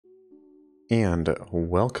And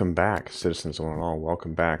welcome back, citizens one and all.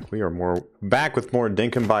 Welcome back. We are back with more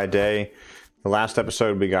Dinkum by day. The last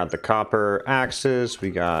episode we got the copper axes, we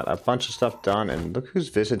got a bunch of stuff done, and look who's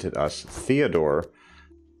visited us, Theodore,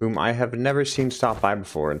 whom I have never seen stop by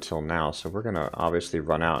before until now. So we're gonna obviously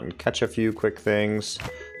run out and catch a few quick things,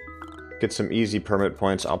 get some easy permit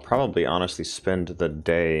points. I'll probably honestly spend the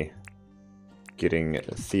day getting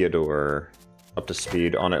Theodore up to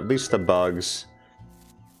speed on at least the bugs.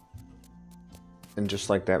 And just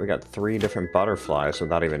like that, we got 3 different butterflies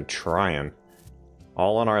without even trying.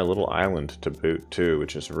 All on our little island to boot too,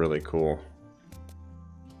 which is really cool.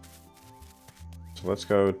 So let's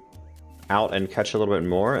go out and catch a little bit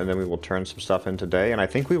more, and then we will turn some stuff in today. And I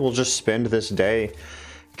think we will just spend this day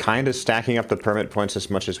kind of stacking up the permit points as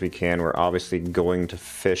much as we can. We're obviously going to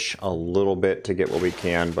fish a little bit to get what we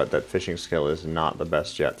can, but that fishing skill is not the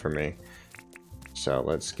best yet for me. So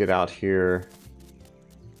let's get out here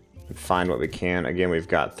and find what we can. Again, we've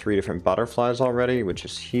got 3 different butterflies already, which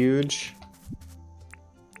is huge.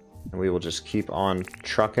 And we will just keep on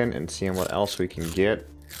trucking and seeing what else we can get.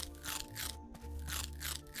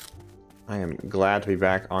 I am glad to be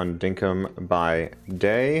back on Dinkum by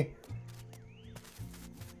day.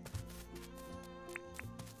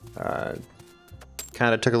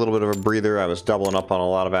 Kind of took a little bit of a breather. I was doubling up on a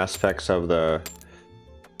lot of aspects of the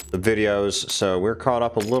videos, so we're caught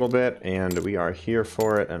up a little bit, and we are here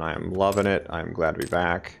for it, and I am loving it. I'm glad to be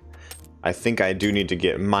back. I think I do need to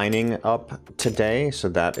get mining up today, so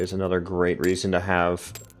that is another great reason to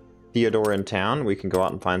have Theodore in town. We can go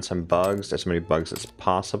out and find some bugs, as many bugs as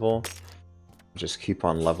possible. Just keep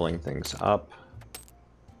on leveling things up.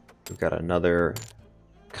 We've got another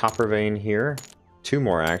copper vein here. 2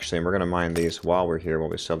 more actually, and we're going to mine these while we're here, while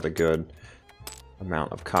we still have the good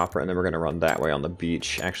amount of copper, and then we're going to run that way on the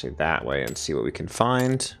beach, actually that way, and see what we can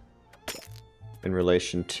find in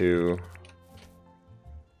relation to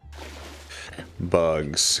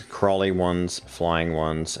bugs, crawly ones, flying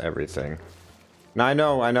ones, everything. Now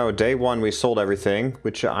I know day 1 we sold everything,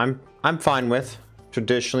 which I'm fine with.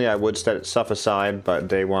 Traditionally I would set stuff aside, but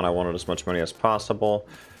day 1 I wanted as much money as possible,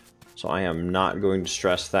 so I am not going to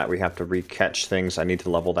stress that we have to re-catch things. I need to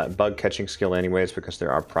level that bug catching skill anyways, because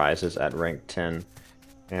there are prizes at rank 10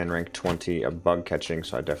 and rank 20 of bug catching,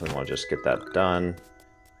 so I definitely want to just get that done.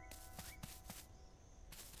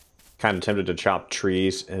 Kind of tempted to chop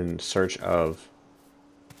trees in search of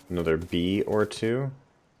another bee or 2.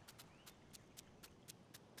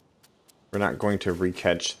 We're not going to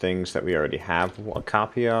re-catch things that we already have a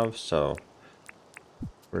copy of, so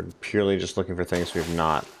we're purely just looking for things we've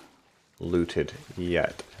not looted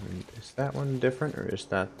yet. Is that one different, or is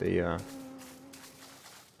that the oh,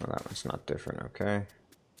 that one's not different. Okay,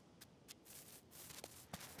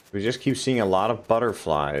 we just keep seeing a lot of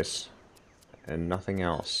butterflies and nothing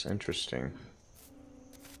else. Interesting.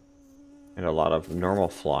 And a lot of normal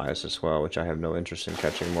flies as well, which I have no interest in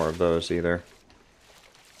catching more of those either.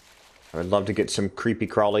 I would love to get some creepy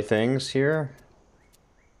crawly things here.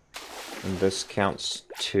 And this counts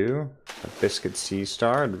too. A biscuit sea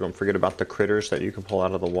star. Don't forget about the critters that you can pull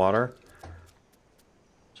out of the water.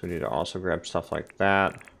 So we need to also grab stuff like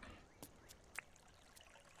that.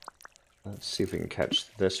 Let's see if we can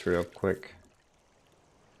catch this real quick.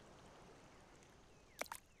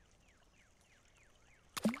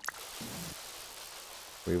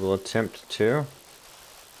 We will attempt to.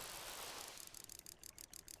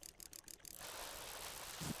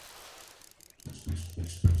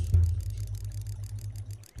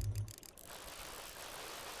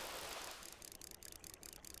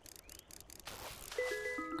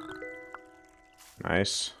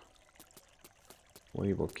 Nice.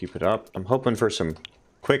 We will keep it up. I'm hoping for some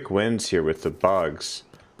quick wins here with the bugs.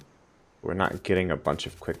 We're not getting a bunch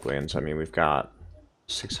of quick wins. I mean, we've got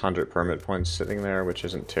 600 permit points sitting there, which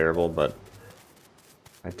isn't terrible, but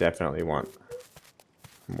I definitely want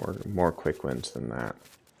more quick wins than that.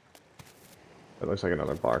 It looks like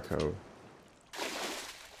another barcode.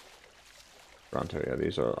 Toronto, yeah,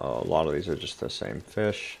 these are a lot of these are just the same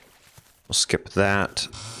fish. We'll skip that.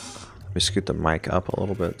 Let me scoot the mic up a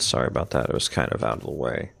little bit. Sorry about that. It was kind of out of the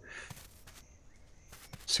way.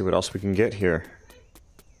 Let's see what else we can get here.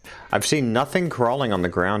 I've seen nothing crawling on the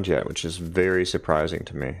ground yet, which is very surprising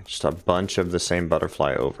to me. Just a bunch of the same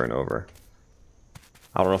butterfly over and over.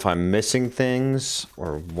 I don't know if I'm missing things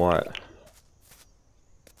or what.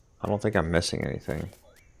 I don't think I'm missing anything.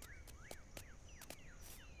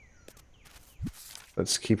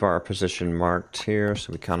 Let's keep our position marked here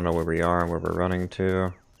so we kind of know where we are and where we're running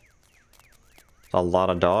to. A lot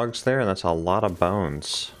of dogs there, and that's a lot of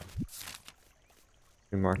bones.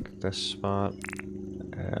 We mark this spot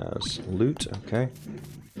as loot, okay.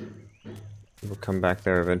 We'll come back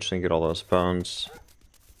there eventually and get all those bones.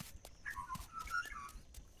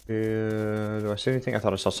 Do I see anything? I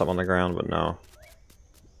thought I saw something on the ground, but no.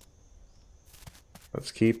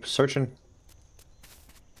 Let's keep searching.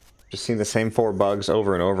 Just seeing the same 4 bugs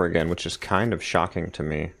over and over again, which is kind of shocking to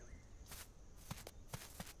me.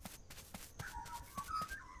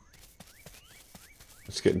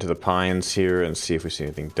 Let's get into the pines here and see if we see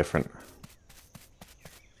anything different.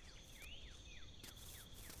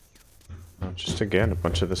 Oh, just again, a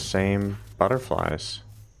bunch of the same butterflies.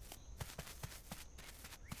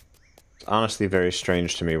 It's honestly very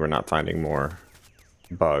strange to me we're not finding more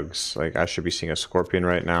bugs. Like, I should be seeing a scorpion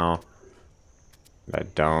right now. I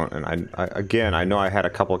don't, and I know I had a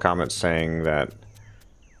couple of comments saying that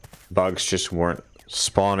bugs just weren't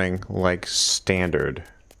spawning like standard.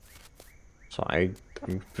 So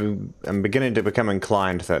I'm beginning to become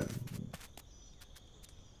inclined that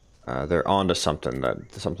they're onto something,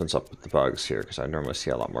 that something's up with the bugs here, because I normally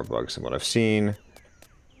see a lot more bugs than what I've seen.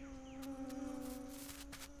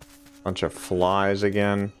 Bunch of flies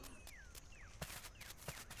again.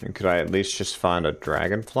 And could I at least just find a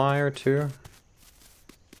dragonfly or two?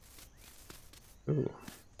 Ooh.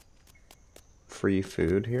 Free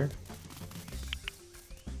food here.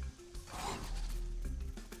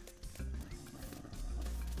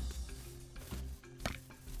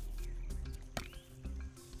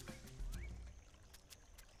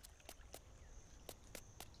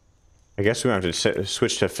 I guess we have to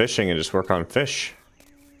switch to fishing and just work on fish.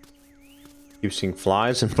 Keep seeing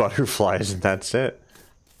flies and butterflies, and that's it.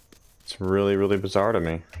 It's really, really bizarre to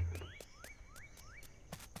me.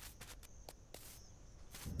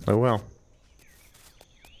 Oh well.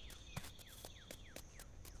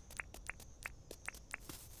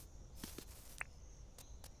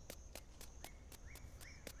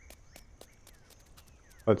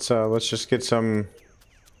 Let's just get some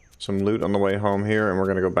loot on the way home here, and we're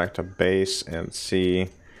gonna go back to base and see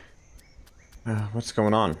what's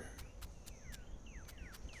going on.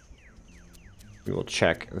 We will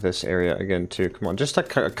check this area again too. Come on, just a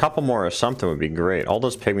couple more or something would be great. All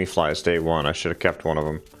those pygmy flies day one, I should have kept one of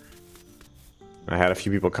them. I had a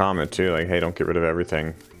few people comment too, like, hey, don't get rid of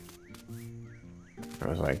everything. I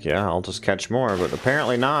was like, yeah, I'll just catch more, but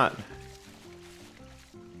apparently not.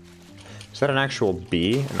 Is that an actual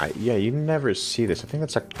bee? And yeah, you never see this. I think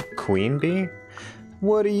that's a queen bee.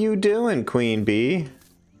 What are you doing, queen bee?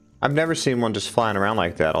 I've never seen one just flying around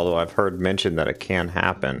like that, although I've heard mentioned that it can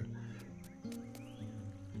happen.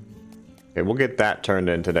 Okay, we'll get that turned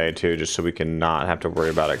in today too, just so we can not have to worry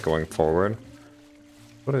about it going forward.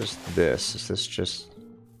 What is this? Is this just...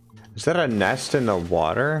 Is that a nest in the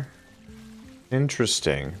water?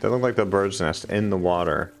 Interesting. They look like the bird's nest in the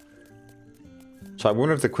water. So I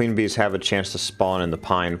wonder if the queen bees have a chance to spawn in the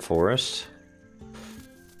pine forest.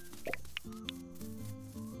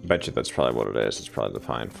 I bet you that's probably what it is. It's probably the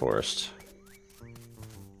pine forest.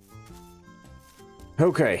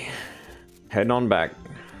 Okay. Heading on back.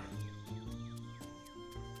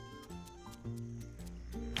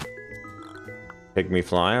 Pygmy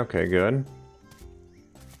fly, okay, good.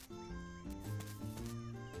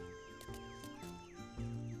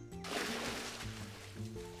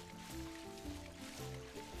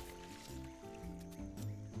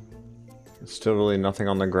 Still really nothing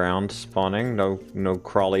on the ground spawning, no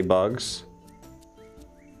crawly bugs.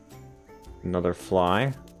 Another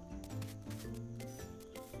fly.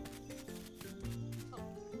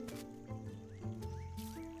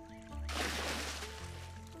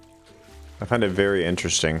 I find it very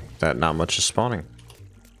interesting that not much is spawning.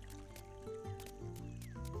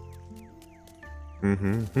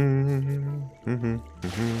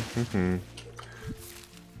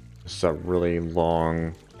 This is a really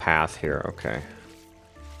long path here, okay.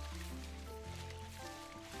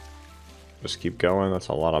 Just keep going, that's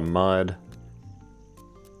a lot of mud.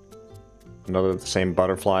 Another the same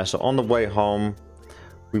butterfly. So on the way home,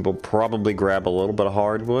 we will probably grab a little bit of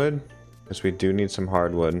hardwood, because we do need some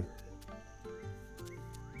hardwood.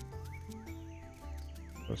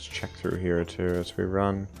 Let's check through here too as we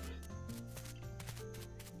run.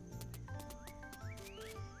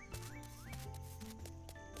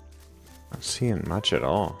 Not seeing much at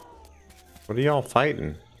all. What are y'all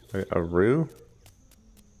fighting? A roo?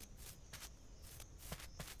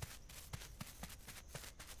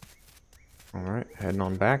 Alright, heading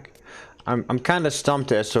on back. I'm kind of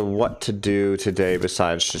stumped as to what to do today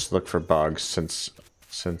besides just look for bugs since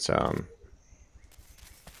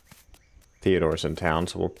Theodore's in town,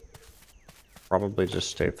 so we'll probably just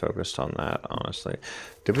stay focused on that, honestly.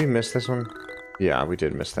 Did we miss this one? Yeah, we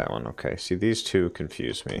did miss that one. Okay, see, these two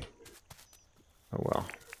confuse me. Oh well.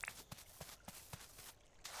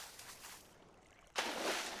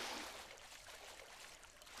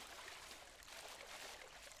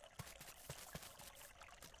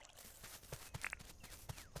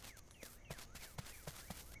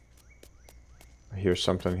 hear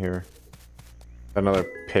something here. Another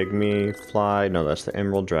pygmy fly. No, that's the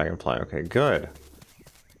emerald dragonfly. Okay, good.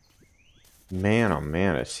 Man, oh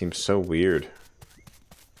man, it seems so weird.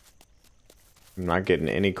 I'm not getting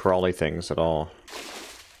any crawly things at all.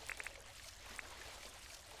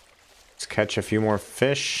 Let's catch a few more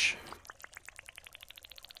fish.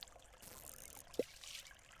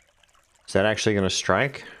 Is that actually going to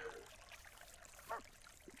strike?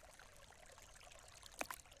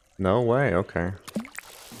 No way, okay.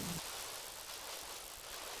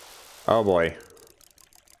 Oh boy.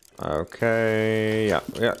 Okay, yeah,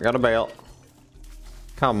 gotta bail.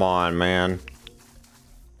 Come on, man.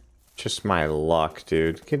 Just my luck,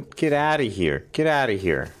 dude. Get out of here. Get out of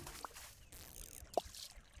here.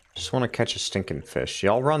 Just want to catch a stinking fish.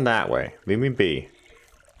 Y'all run that way. Leave me be.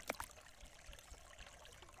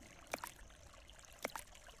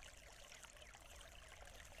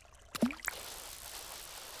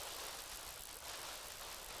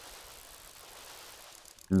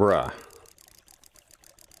 Bruh.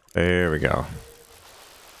 There we go.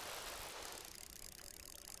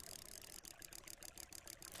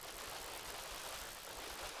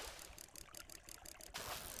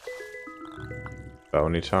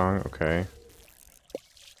 Bony tongue, okay.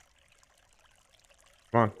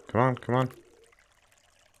 Come on, come on, come on.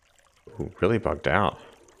 Ooh, really bugged out.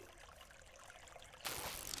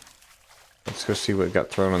 Let's go see what got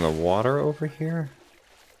thrown in the water over here.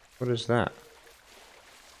 What is that?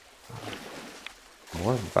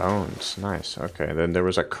 More bones. Nice. Okay, then there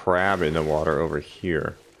was a crab in the water over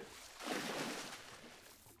here.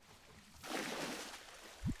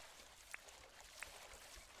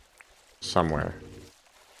 Somewhere.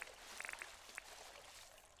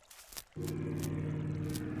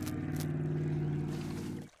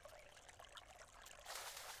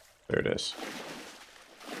 There it is.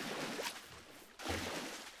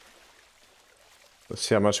 Let's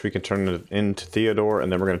see how much we can turn it into Theodore, and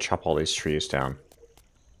then we're going to chop all these trees down.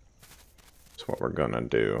 That's what we're going to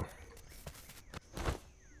do.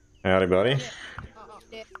 Howdy, buddy.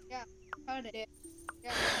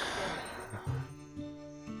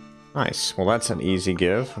 Nice. Well, that's an easy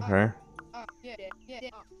give. Okay.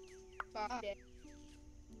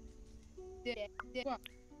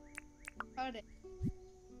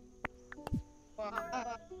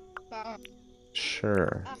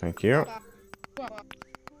 Sure. Thank you.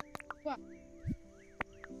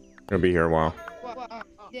 Gonna be here a while.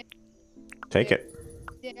 Take it.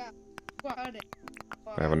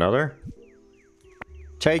 I have another.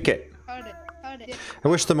 Take it. I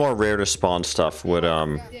wish the more rare to spawn stuff would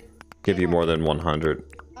give you more than 100.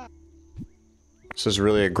 This is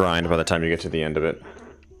really a grind by the time you get to the end of it.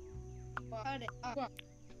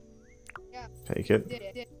 Take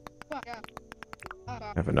it.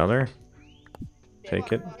 Have another.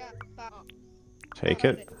 Take it. Take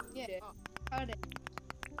it.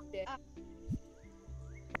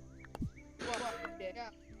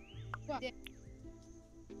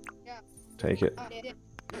 Take it.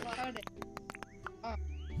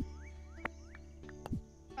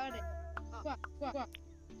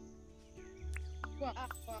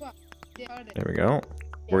 There we go.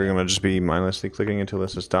 We're gonna just be mindlessly clicking until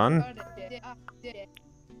this is done.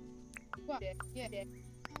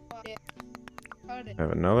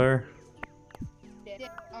 Have another.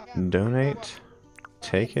 Donate.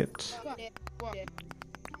 Take it.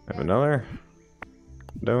 Have another.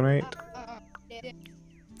 Donate.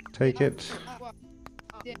 Take it.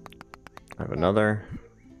 Have another.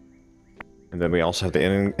 And then we also have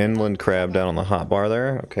the inland crab down on the hotbar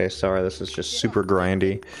there. Okay, sorry, this is just super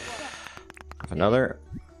grindy. Have another.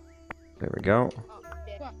 There we go.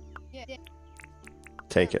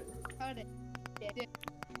 Take it.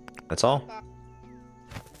 That's all?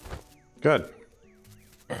 Good.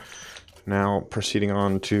 Now, proceeding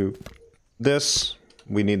on to this.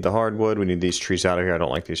 We need the hardwood. We need these trees out of here. I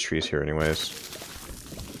don't like these trees here anyways.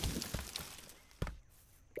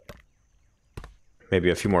 Maybe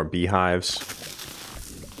a few more beehives.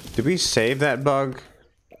 Did we save that bug?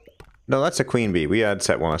 No, that's a queen bee. We had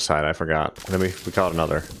set one aside. I forgot. And then we caught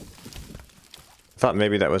another. I thought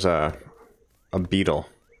maybe that was a beetle.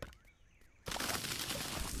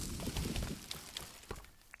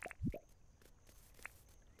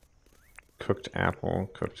 Cooked apple,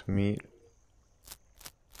 cooked meat.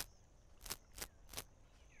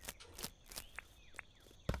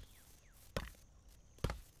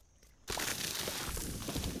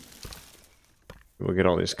 We'll get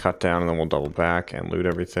all these cut down and then we'll double back and loot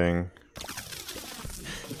everything.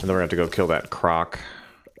 And then we're gonna have to go kill that croc.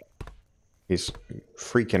 He's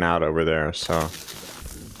freaking out over there, so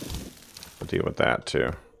we'll deal with that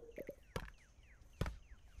too.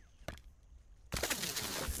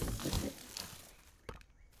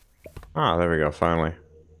 Ah, there we go, finally.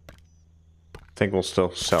 I think we'll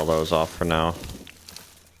still sell those off for now.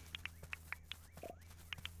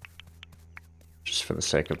 Just for the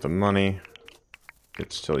sake of the money.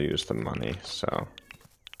 Could still use the money, so.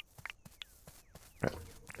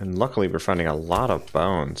 And luckily we're finding a lot of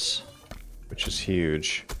bones, which is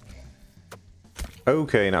huge.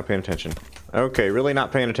 Okay, not paying attention. Okay, really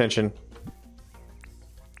not paying attention.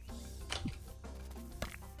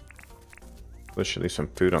 There should leave some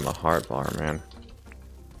food on the hard bar, man.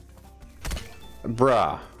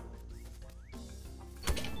 Bruh.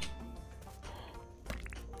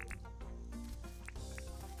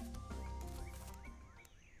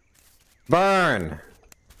 Burn!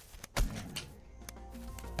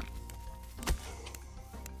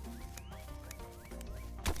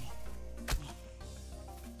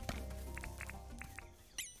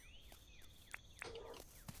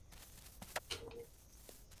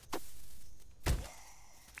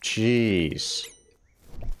 Jeez.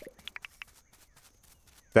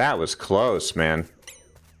 That was close, man.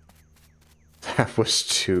 That was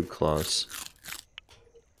too close.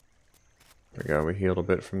 There we go, we healed a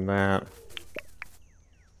bit from that.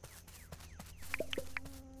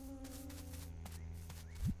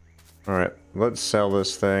 Alright, let's sell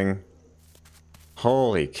this thing.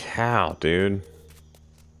 Holy cow, dude.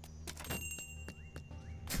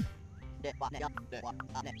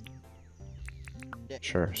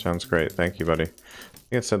 Sure, sounds great. Thank you, buddy. I think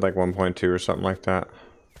it said like 1.2 or something like that.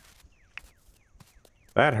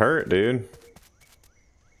 That hurt, dude.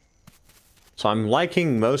 So I'm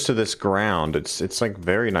liking most of this ground. It's like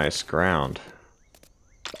very nice ground.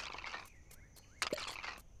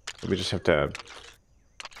 We just have to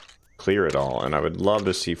clear it all, and I would love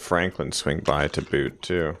to see Franklin swing by to boot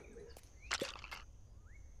too.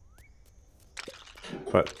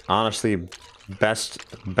 But honestly, best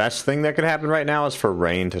thing that could happen right now is for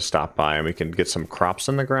rain to stop by and we can get some crops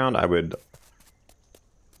in the ground. I would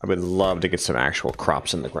love to get some actual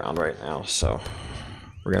crops in the ground right now. So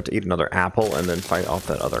we're gonna have to eat another apple and then fight off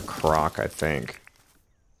that other croc, I think.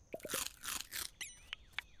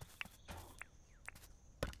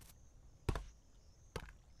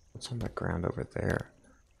 What's on the ground over there?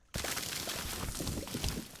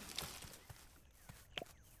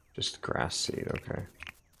 Just grass seed, okay.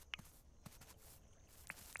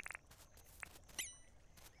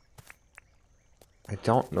 I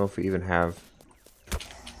don't know if we even have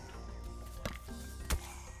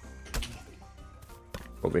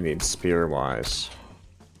what we need spear-wise.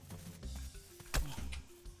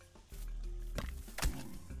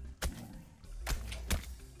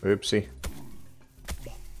 Oopsie.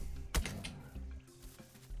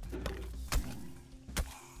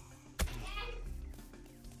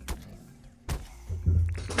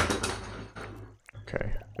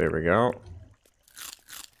 Okay, there we go.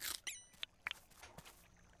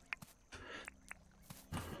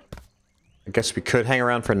 I guess we could hang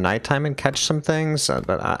around for nighttime and catch some things,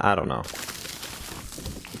 but I don't know.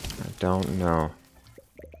 I don't know.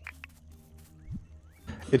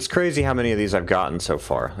 It's crazy how many of these I've gotten so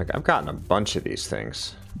far. Like, I've gotten a bunch of these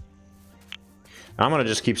things. And I'm gonna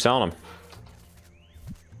just keep selling them.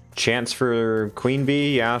 Chance for Queen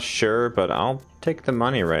Bee? Yeah, sure, but I'll take the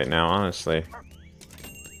money right now, honestly.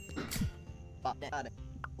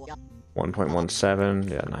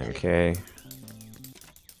 1.17, yeah, 9K.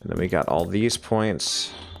 And then we got all these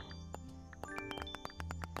points.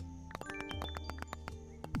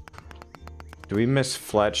 Do we miss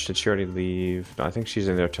Fletch? Did she already leave? No, I think she's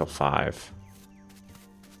in there till 5.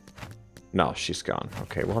 No, she's gone.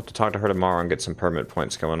 Okay, we'll have to talk to her tomorrow and get some permit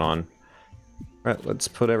points going on. Alright, let's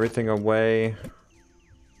put everything away.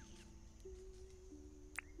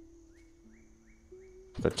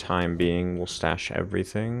 For the time being, we'll stash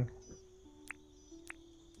everything.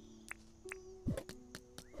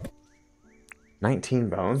 $19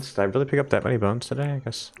 bones? Did I really pick up that many bones today? I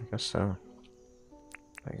guess so.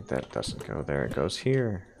 I think that doesn't go there. It goes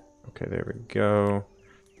here. Okay, there we go.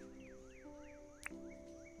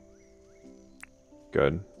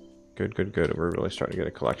 Good. Good, good, good. We're really starting to get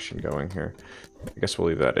a collection going here. I guess we'll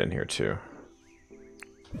leave that in here too.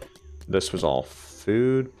 This was all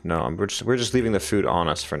food? No, we're just leaving the food on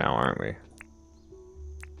us for now, aren't we?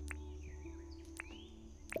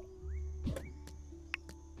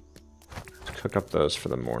 Cook up those for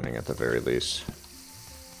the morning at the very least.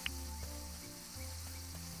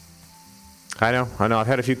 I know. I've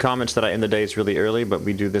had a few comments that I end the days really early, but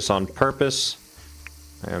we do this on purpose.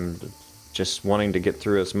 I am just wanting to get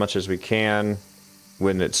through as much as we can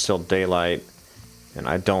when it's still daylight. And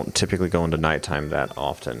I don't typically go into nighttime that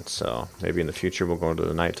often, so maybe in the future we'll go into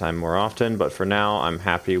the nighttime more often. But for now, I'm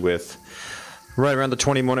happy with right around the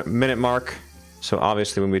 20-minute mark. So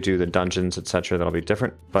obviously when we do the dungeons, etc., that'll be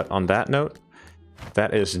different. But on that note,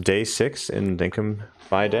 that is day 6 in Dinkum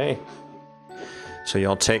by day. So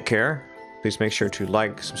y'all take care. Please make sure to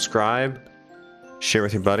like, subscribe, share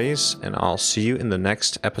with your buddies, and I'll see you in the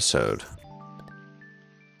next episode.